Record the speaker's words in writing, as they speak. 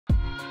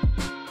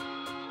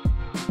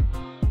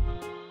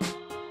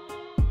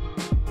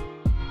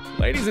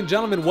Ladies and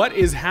gentlemen, what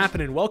is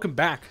happening? Welcome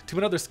back to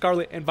another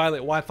Scarlet and Violet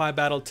Wi-Fi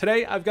battle.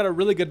 Today, I've got a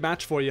really good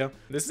match for you.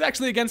 This is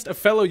actually against a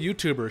fellow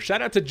YouTuber.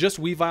 Shout out to Just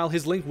Weavile.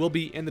 His link will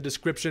be in the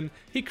description.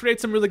 He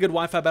creates some really good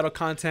Wi-Fi battle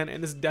content,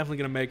 and this is definitely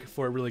going to make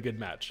for a really good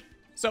match.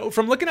 So,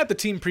 from looking at the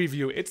team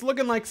preview, it's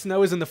looking like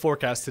snow is in the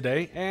forecast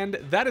today, and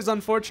that is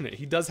unfortunate.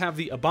 He does have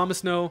the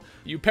Abomasnow.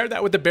 You pair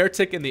that with the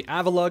Beartick and the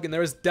Avalugg, and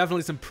there is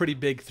definitely some pretty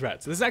big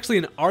threats. This is actually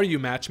an RU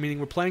match, meaning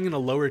we're playing in a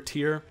lower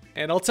tier.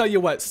 And I'll tell you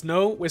what,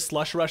 Snow with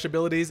Slush Rush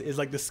abilities is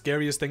like the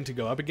scariest thing to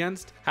go up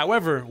against.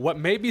 However, what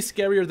may be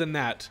scarier than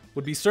that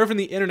would be surfing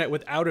the internet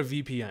without a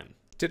VPN.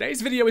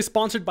 Today's video is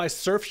sponsored by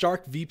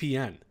Surfshark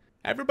VPN.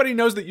 Everybody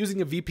knows that using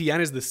a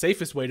VPN is the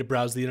safest way to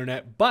browse the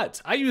internet,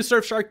 but I use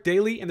Surfshark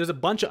daily and there's a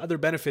bunch of other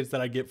benefits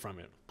that I get from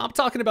it. I'm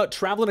talking about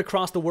traveling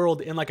across the world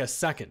in like a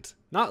second.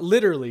 Not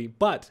literally,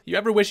 but you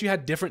ever wish you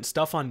had different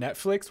stuff on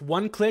Netflix?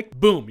 One click,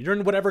 boom, you're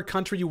in whatever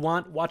country you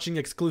want watching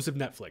exclusive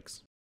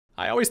Netflix.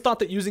 I always thought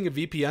that using a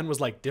VPN was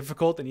like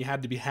difficult and you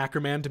had to be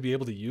Hackerman to be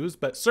able to use,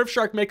 but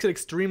Surfshark makes it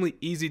extremely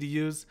easy to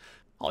use.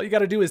 All you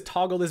gotta do is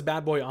toggle this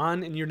bad boy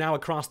on and you're now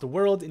across the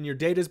world and your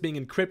data is being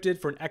encrypted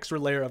for an extra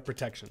layer of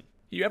protection.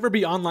 You ever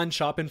be online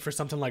shopping for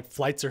something like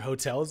flights or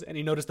hotels and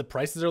you notice the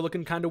prices are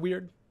looking kind of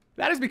weird?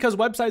 That is because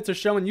websites are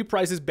showing you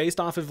prices based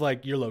off of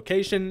like your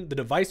location, the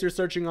device you're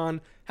searching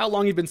on, how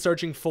long you've been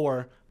searching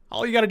for.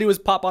 All you gotta do is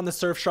pop on the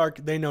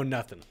Surfshark, they know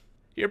nothing.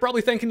 You're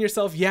probably thinking to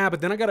yourself, yeah,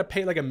 but then I gotta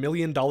pay like $1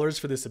 million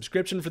for this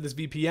subscription for this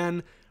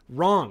VPN.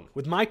 Wrong.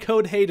 With my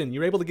code Haydunn,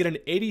 you're able to get an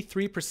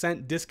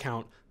 83%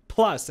 discount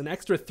plus an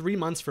extra 3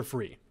 months for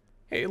free.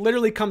 It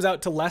literally comes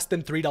out to less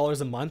than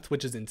 $3 a month,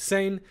 which is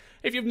insane.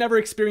 If you've never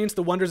experienced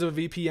the wonders of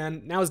a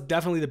VPN, now is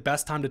definitely the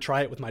best time to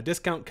try it with my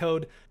discount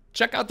code.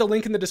 Check out the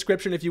link in the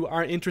description if you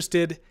are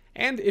interested.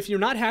 And if you're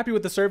not happy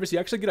with the service, you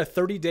actually get a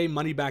 30-day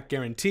money-back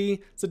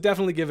guarantee, so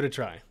definitely give it a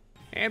try.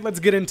 And let's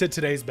get into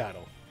today's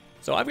battle.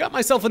 So I've got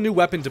myself a new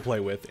weapon to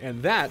play with,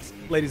 and that,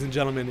 ladies and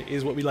gentlemen,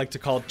 is what we like to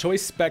call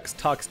Choice Specs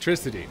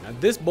Toxtricity. Now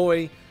this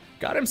boy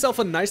got himself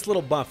a nice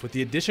little buff with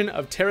the addition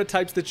of Terra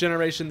types this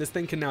generation. This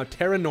thing can now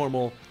Terra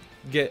normal,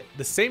 get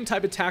the same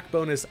type attack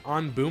bonus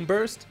on Boom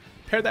Burst,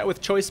 pair that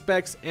with Choice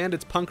Specs and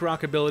its Punk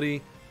Rock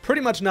ability.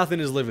 Pretty much nothing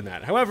is living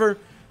that. However,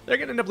 they're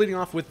going to end up leading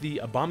off with the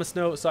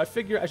Abomasnow, so I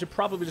figure I should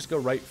probably just go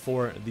right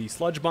for the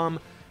Sludge Bomb.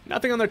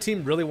 Nothing on their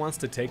team really wants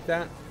to take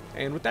that.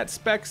 And with that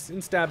Specs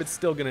and Stab, it's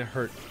still going to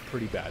hurt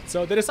pretty bad.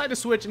 So they decide to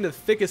switch into the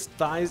thickest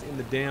thighs in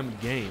the damn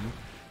game,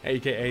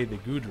 aka the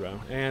Goodra.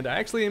 And I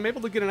actually am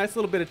able to get a nice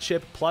little bit of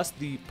chip plus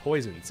the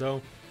poison.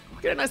 So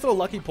get a nice little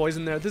lucky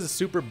poison there. This is a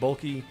super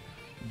bulky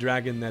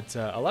dragon that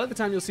a lot of the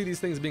time you'll see these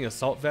things being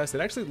Assault Vest.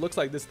 It actually looks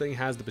like this thing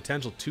has the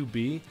potential to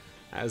be,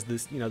 as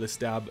this, the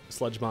Stab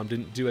Sludge Bomb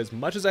didn't do as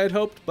much as I had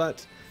hoped,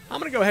 but I'm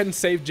going to go ahead and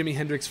save Jimi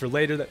Hendrix for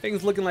later. That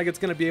thing's looking like it's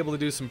going to be able to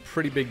do some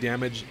pretty big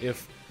damage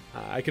if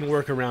I can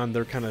work around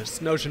their kind of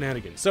snow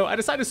shenanigans. So I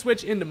decided to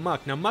switch into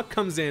Muck. Now Muck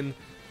comes in,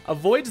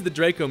 avoids the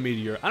Draco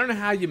Meteor. I don't know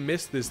how you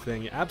missed this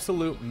thing.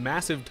 Absolute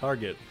massive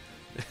target.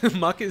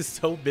 Muck is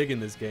so big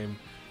in this game.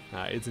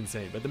 It's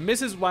insane. But the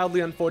miss is wildly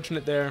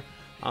unfortunate there.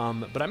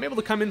 But I'm able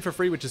to come in for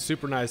free, which is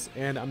super nice.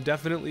 And I'm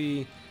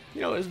definitely,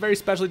 it's very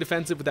specially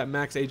defensive with that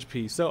max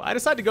HP. So I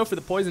decided to go for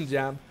the Poison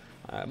Jab.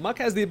 Muck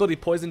has the ability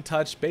Poison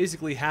Touch.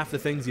 Basically half the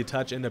things you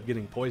touch end up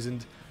getting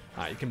poisoned.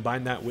 You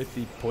combine that with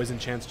the Poison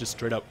Chance just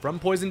straight up from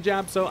Poison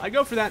Jab. So I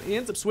go for that. He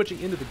ends up switching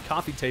into the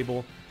Coffee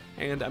Table,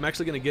 and I'm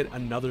actually going to get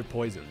another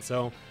Poison.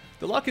 So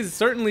the luck is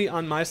certainly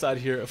on my side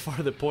here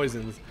for the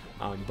Poisons,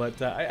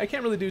 but I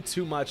can't really do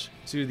too much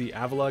to the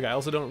Avalugg. I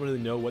also don't really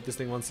know what this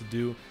thing wants to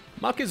do.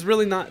 Muck is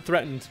really not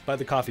threatened by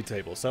the Coffee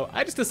Table, so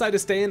I just decide to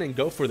stay in and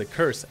go for the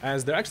Curse,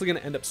 as they're actually going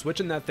to end up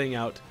switching that thing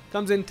out.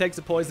 Comes in, takes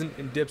a Poison,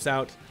 and dips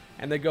out,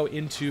 and they go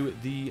into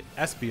the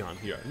Espeon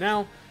here.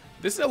 Now,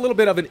 this is a little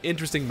bit of an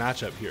interesting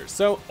matchup here.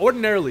 So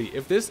ordinarily,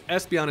 if this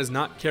Espeon is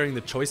not carrying the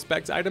Choice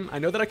Specs item, I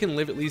know that I can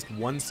live at least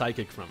one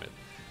Psychic from it.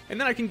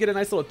 And then I can get a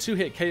nice little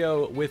 2-hit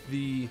KO with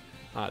the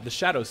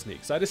Shadow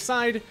Sneak. So I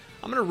decide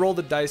I'm going to roll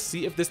the dice,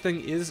 see if this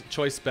thing is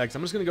Choice Specs.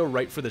 I'm just going to go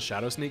right for the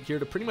Shadow Sneak here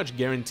to pretty much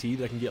guarantee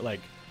that I can get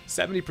like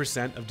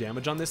 70% of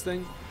damage on this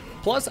thing.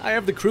 Plus, I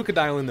have the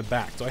Crocodile in the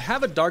back. So I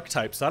have a Dark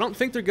type, so I don't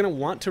think they're going to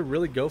want to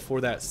really go for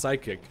that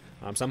Psychic.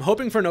 So I'm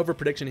hoping for an over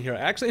prediction here. I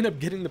actually end up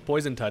getting the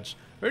Poison Touch.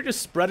 We're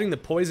just spreading the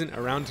poison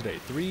around today.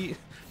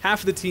 Half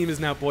of the team is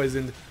now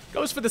poisoned.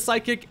 Goes for the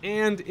Psychic,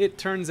 and it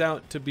turns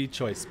out to be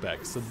Choice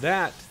Specs. So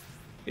that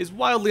is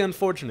wildly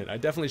unfortunate. I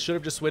definitely should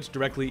have just switched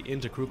directly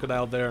into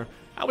Crocodile there.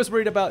 I was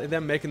worried about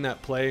them making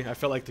that play. I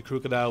felt like the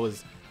Crocodile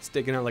was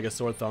sticking out like a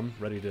sore thumb,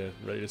 ready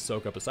to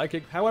soak up a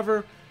Psychic.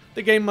 However,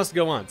 the game must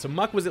go on. So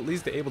Muck was at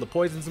least able to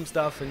poison some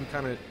stuff and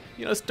kind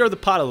of, stir the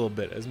pot a little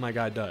bit, as my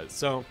guy does.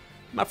 So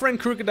my friend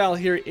Crocodile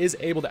here is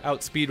able to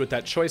outspeed with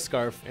that Choice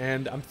Scarf,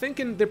 and I'm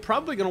thinking they're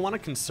probably going to want to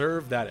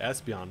conserve that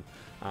Espeon.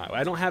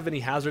 I don't have any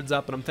hazards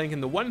up, and I'm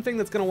thinking the one thing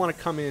that's going to want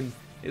to come in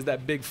is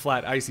that big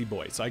flat Icy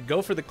Boy. So I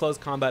go for the close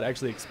combat,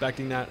 actually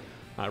expecting that.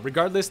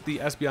 Regardless, the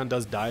Espeon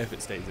does die if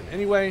it stays in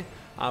anyway,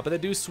 but they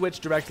do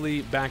switch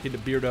directly back into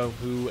Beardo,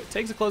 who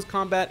takes a close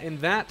combat, and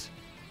that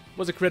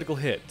was a critical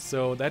hit,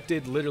 so that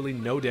did literally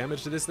no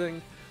damage to this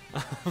thing,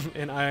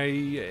 and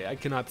I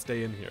cannot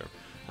stay in here.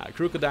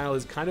 Crocodile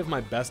is kind of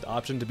my best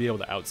option to be able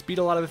to outspeed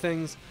a lot of the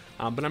things,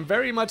 but I'm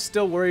very much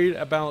still worried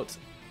about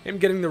him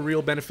getting the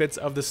real benefits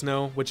of the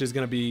snow, which is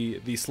going to be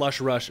the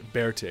Slush Rush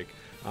Beartic.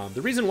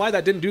 The reason why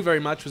that didn't do very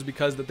much was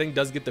because the thing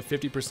does get the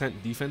 50%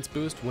 defense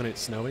boost when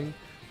it's snowing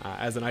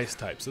as an ice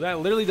type. So that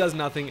literally does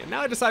nothing, and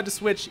now I decide to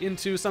switch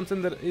into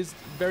something that is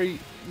very,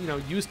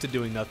 used to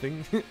doing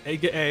nothing,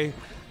 aka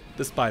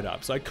the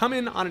Spidop. So I come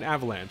in on an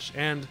Avalanche,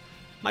 and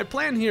my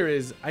plan here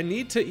is I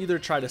need to either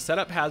try to set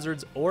up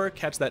hazards or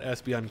catch that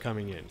Espeon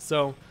coming in.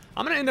 So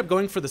I'm going to end up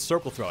going for the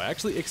Circle Throw. I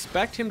actually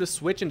expect him to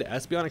switch into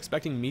Espeon,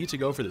 expecting me to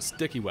go for the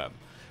Sticky Web.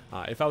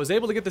 If I was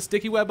able to get the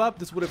Sticky Web up,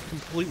 this would have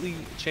completely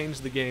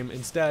changed the game.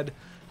 Instead,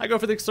 I go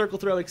for the Circle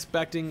Throw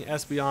expecting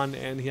Espeon,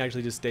 and he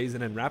actually just stays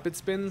in and rapid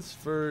spins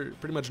for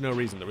pretty much no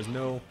reason. There was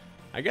no...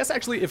 I guess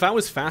actually if I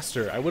was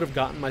faster, I would have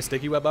gotten my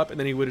Sticky Web up, and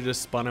then he would have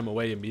just spun him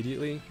away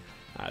immediately.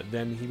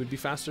 Then he would be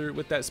faster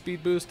with that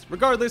speed boost.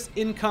 Regardless,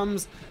 in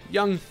comes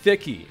young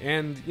Thicky,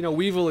 and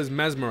Weevil is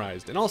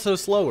mesmerized and also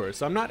slower,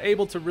 so I'm not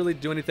able to really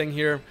do anything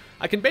here.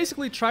 I can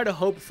basically try to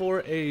hope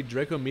for a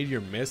Draco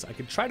Meteor miss. I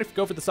could try to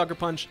go for the Sucker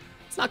Punch.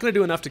 It's not going to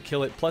do enough to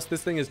kill it, plus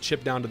this thing is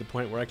chipped down to the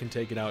point where I can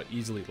take it out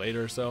easily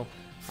later, so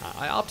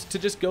I opt to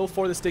just go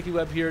for the Sticky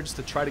Web here just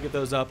to try to get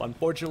those up.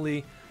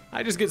 Unfortunately,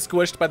 I just get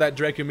squished by that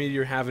Draco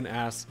Meteor having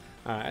ass.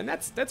 And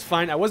that's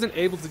fine. I wasn't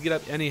able to get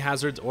up any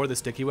hazards or the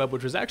Sticky Web,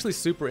 which was actually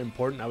super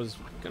important. I was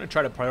going to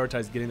try to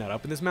prioritize getting that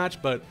up in this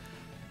match, but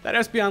that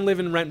Espeon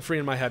living rent-free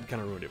in my head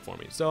kind of ruined it for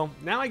me. So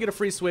now I get a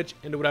free switch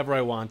into whatever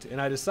I want,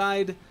 and I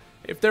decide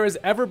if there has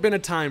ever been a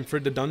time for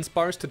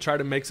Dudunsparce to try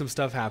to make some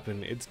stuff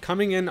happen, it's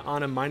coming in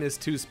on a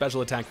 -2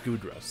 special attack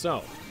Goodra.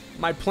 So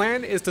my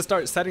plan is to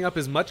start setting up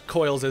as much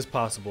coils as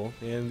possible,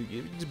 and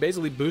just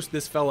basically boost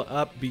this fella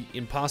up, be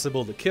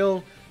impossible to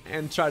kill,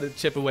 and try to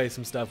chip away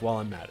some stuff while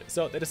I'm at it.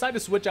 So they decide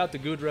to switch out the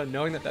Goodra,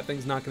 knowing that that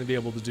thing's not going to be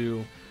able to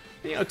do,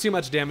 too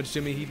much damage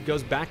to me. He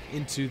goes back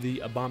into the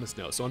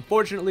Abomasnow. So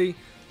unfortunately,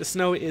 the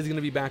snow is going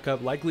to be back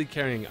up, likely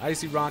carrying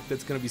Icy Rock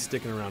that's going to be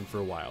sticking around for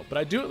a while. But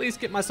I do at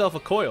least get myself a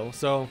coil,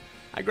 so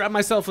I grab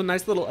myself a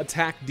nice little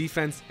attack,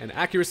 defense, and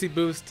accuracy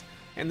boost,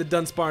 and the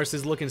Dudunsparce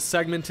is looking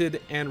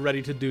segmented and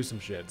ready to do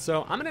some shit.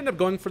 So I'm going to end up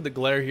going for the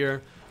Glare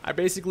here. I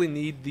basically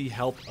need the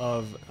help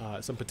of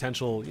some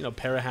potential,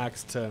 para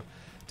hacks to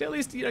at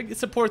least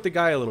support the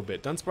guy a little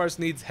bit. Dudunsparce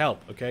needs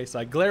help, okay? So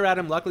I glare at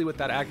him, luckily with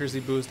that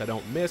accuracy boost, I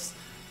don't miss,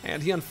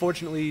 and he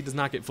unfortunately does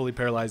not get fully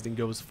paralyzed and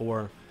goes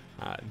for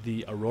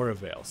the Aurora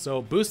Veil.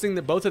 So boosting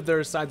both of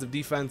their sides of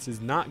defense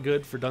is not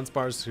good for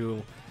Dudunsparce,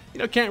 who,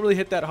 can't really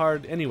hit that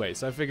hard anyway.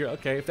 So I figure,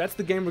 okay, if that's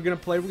the game we're going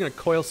to play, we're going to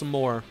coil some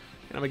more, and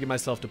I'm going to get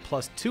myself to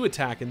 +2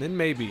 attack, and then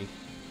maybe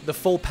the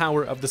full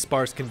power of the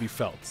Sparse can be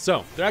felt.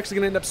 So they're actually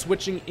going to end up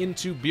switching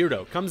into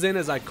Beardo. Comes in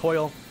as I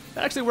coil.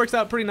 That actually works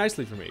out pretty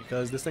nicely for me,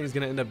 because this thing is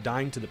going to end up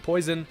dying to the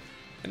poison.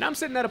 And now I'm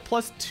sitting at a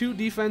 +2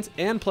 defense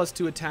and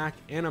 +2 attack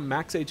and a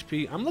max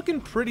HP. I'm looking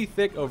pretty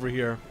thick over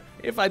here,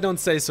 if I don't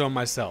say so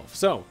myself.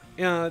 So,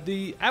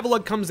 the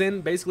Avalugg comes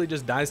in, basically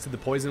just dies to the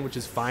poison, which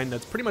is fine.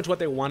 That's pretty much what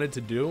they wanted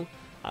to do,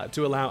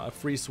 to allow a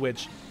free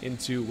switch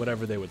into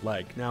whatever they would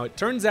like. Now, it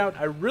turns out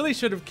I really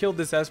should have killed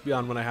this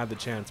Espeon when I had the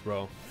chance,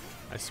 bro.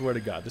 I swear to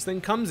God. This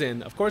thing comes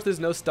in. Of course, there's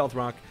no Stealth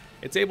Rock.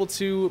 It's able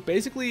to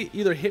basically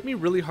either hit me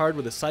really hard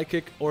with a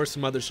Psychic or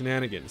some other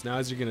shenanigans. Now,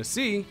 as you're going to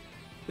see,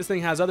 this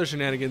thing has other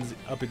shenanigans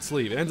up its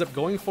sleeve. It ends up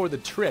going for the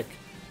Trick,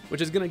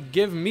 which is going to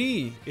give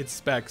me its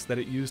specs that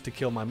it used to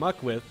kill my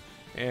Muck with.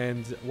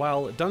 And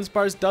while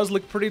Dudunsparce does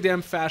look pretty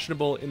damn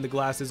fashionable in the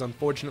glasses,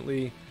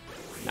 unfortunately,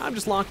 now I'm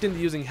just locked into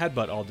using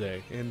Headbutt all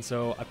day. And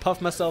so I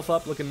puff myself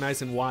up looking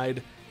nice and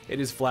wide. It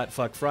is Flat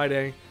Fuck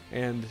Friday,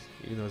 and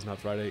even though it's not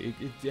Friday,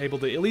 it's able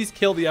to at least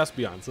kill the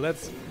Espeon, so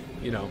that's,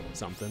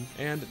 something.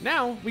 And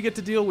now we get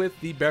to deal with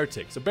the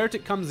Beartic. So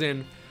Beartic comes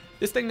in.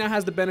 This thing now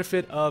has the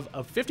benefit of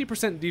a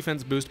 50%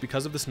 defense boost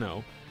because of the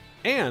snow,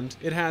 and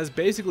it has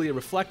basically a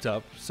Reflect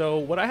Up, so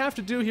what I have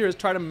to do here is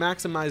try to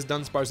maximize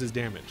Dudunsparce's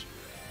damage.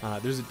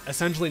 There's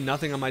essentially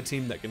nothing on my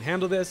team that can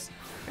handle this,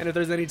 and if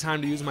there's any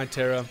time to use my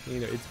Terra,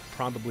 it's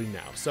probably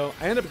now. So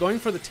I end up going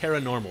for the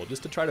Terra Normal,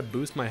 just to try to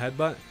boost my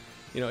Headbutt,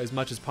 as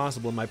much as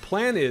possible. My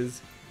plan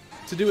is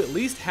to do at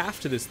least half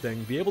to this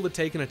thing, be able to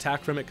take an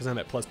attack from it because I'm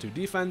at +2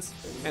 defense,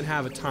 and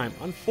have a time.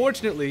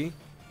 Unfortunately,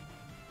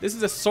 this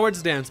is a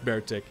Swords Dance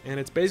Beartic, and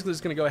it's basically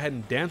just going to go ahead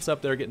and dance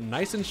up there, get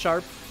nice and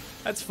sharp.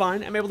 That's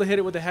fine. I'm able to hit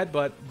it with a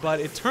Headbutt,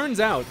 but it turns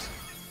out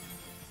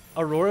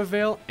Aurora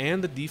Veil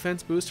and the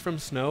defense boost from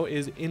Snow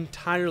is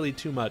entirely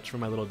too much for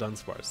my little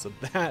Dudunsparce. So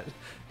that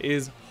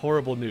is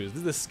horrible news. This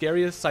is the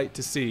scariest sight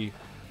to see,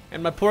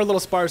 and my poor little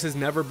Sparse has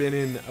never been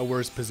in a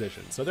worse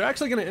position. So they're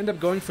actually going to end up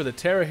going for the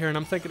Terra here, and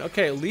I'm thinking,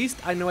 okay, at least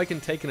I know I can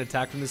take an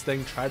attack from this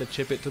thing, try to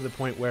chip it to the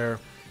point where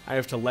I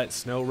have to let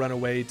Snow run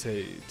away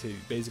to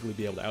basically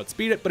be able to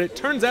outspeed it. But it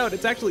turns out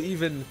it's actually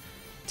even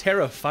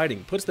Terra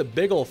fighting. Puts the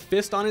big ol'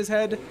 fist on his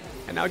head,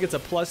 and now gets a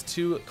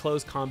 +2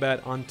 close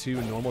combat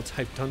onto normal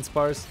type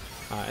Dudunsparce.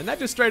 And that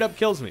just straight up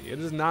kills me. It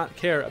does not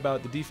care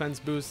about the defense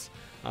boosts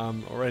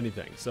or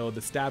anything. So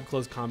the stab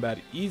close combat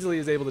easily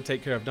is able to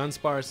take care of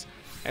Dudunsparce.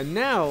 And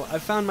now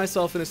I've found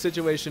myself in a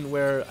situation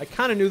where I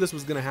kind of knew this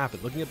was going to happen.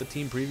 Looking at the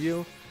team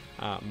preview,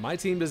 my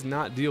team does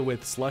not deal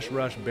with Slush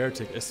Rush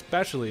Beartic,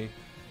 especially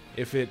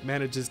if it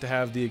manages to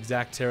have the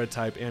exact Terra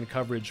type and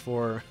coverage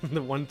for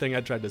the one thing I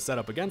tried to set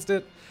up against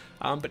it.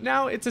 But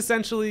now it's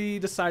essentially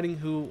deciding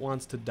who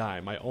wants to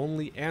die. My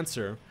only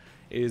answer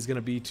is going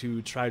to be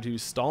to try to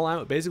stall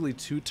out basically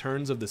 2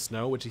 turns of the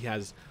snow, which he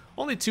has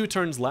only 2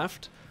 turns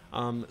left.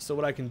 So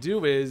what I can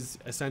do is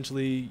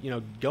essentially,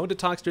 go into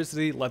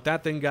Toxicity, let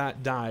that thing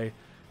die,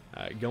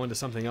 go into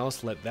something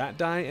else, let that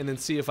die, and then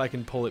see if I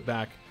can pull it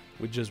back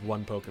with just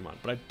 1 Pokemon.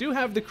 But I do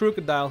have the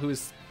Crocodile, who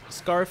is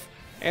Scarf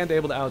and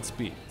able to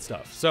outspeed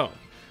stuff. So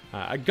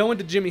I go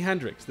into Jimi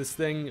Hendrix. This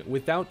thing,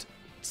 without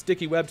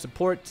sticky web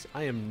support,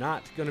 I am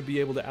not going to be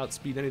able to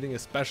outspeed anything,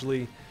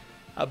 especially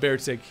a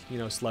Beartic,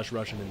 slush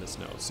rushing in the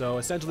snow. So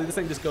essentially this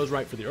thing just goes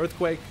right for the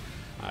Earthquake.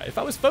 If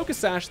I was Focus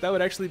Sash, that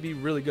would actually be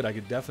really good. I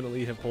could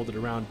definitely have pulled it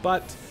around,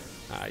 but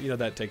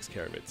that takes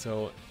care of it.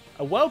 So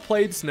a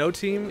well-played snow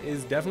team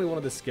is definitely one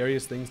of the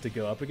scariest things to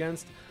go up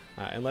against,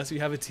 unless you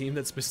have a team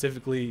that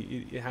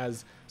specifically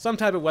has some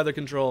type of weather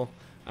control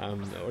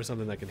or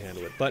something that can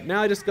handle it. But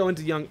now I just go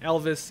into Young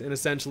Elvis, and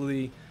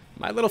essentially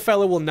my little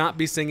fella will not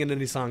be singing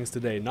any songs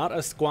today. Not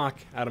a squawk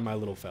out of my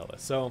little fella.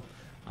 So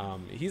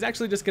he's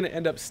actually just going to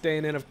end up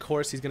staying in. Of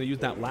course, he's going to use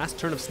that last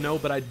turn of snow,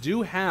 but I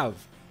do have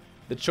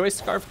the Choice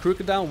Scarf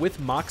Crocodile with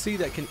Moxie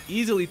that can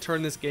easily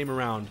turn this game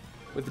around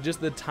with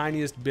just the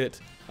tiniest bit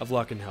of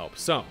luck and help.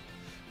 So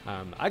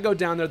I go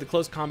down there, the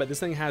close combat. This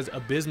thing has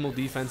abysmal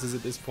defenses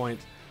at this point.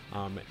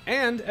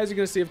 And as you're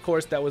going to see, of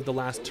course, that was the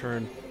last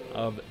turn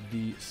of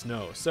the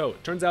snow. So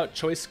it turns out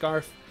Choice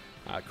Scarf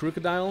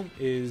Crocodile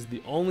is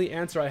the only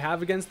answer I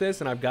have against this,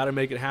 and I've got to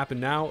make it happen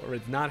now or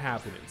it's not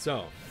happening.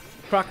 So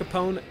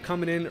Crocapone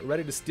coming in,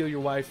 ready to steal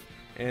your wife,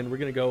 and we're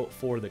going to go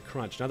for the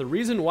Crunch. Now the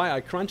reason why I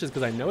Crunch is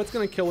because I know it's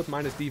going to kill with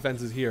minus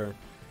defenses here,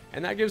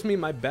 and that gives me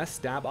my best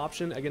stab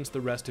option against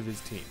the rest of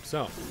his team.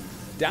 So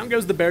down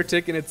goes the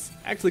Beartic, and it's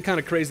actually kind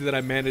of crazy that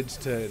I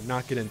managed to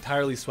not get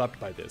entirely swept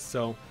by this.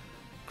 So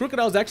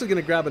Crocodile is actually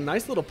going to grab a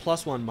nice little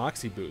 +1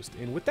 Moxie boost,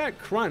 and with that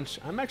Crunch,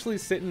 I'm actually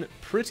sitting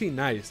pretty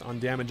nice on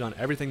damage on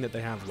everything that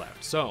they have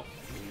left. So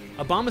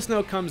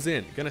Abomasnow comes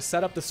in, going to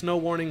set up the snow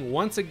warning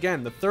once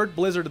again, the 3rd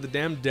blizzard of the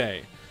damn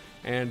day,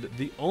 and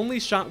the only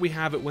shot we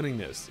have at winning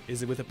this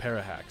is with a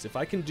Parahax. If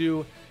I can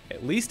do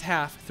at least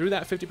half through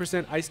that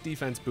 50% ice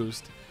defense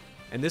boost,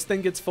 and this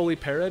thing gets fully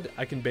parried,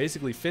 I can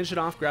basically finish it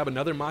off, grab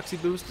another Moxie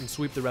boost, and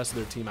sweep the rest of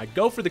their team. I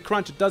go for the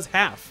Crunch, it does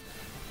half,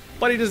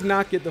 but he does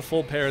not get the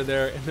full pair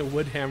there, and the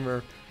Wood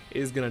Hammer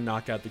is going to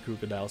knock out the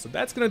Crocodile. So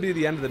that's going to be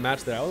the end of the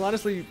match there. I was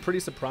honestly pretty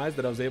surprised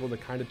that I was able to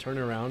kind of turn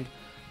it around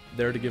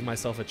there to give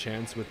myself a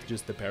chance with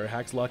just the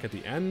Parahax luck at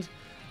the end.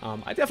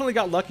 I definitely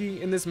got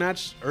lucky in this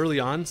match early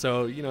on,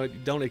 so,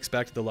 don't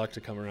expect the luck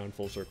to come around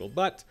full circle.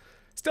 But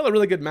still a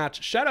really good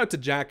match. Shout out to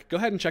Jack. Go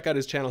ahead and check out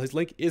his channel. His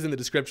link is in the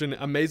description.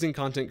 Amazing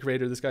content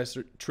creator. This guy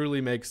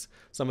truly makes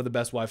some of the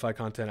best Wi-Fi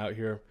content out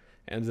here.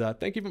 And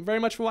thank you very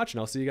much for watching.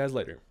 I'll see you guys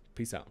later.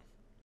 Peace out.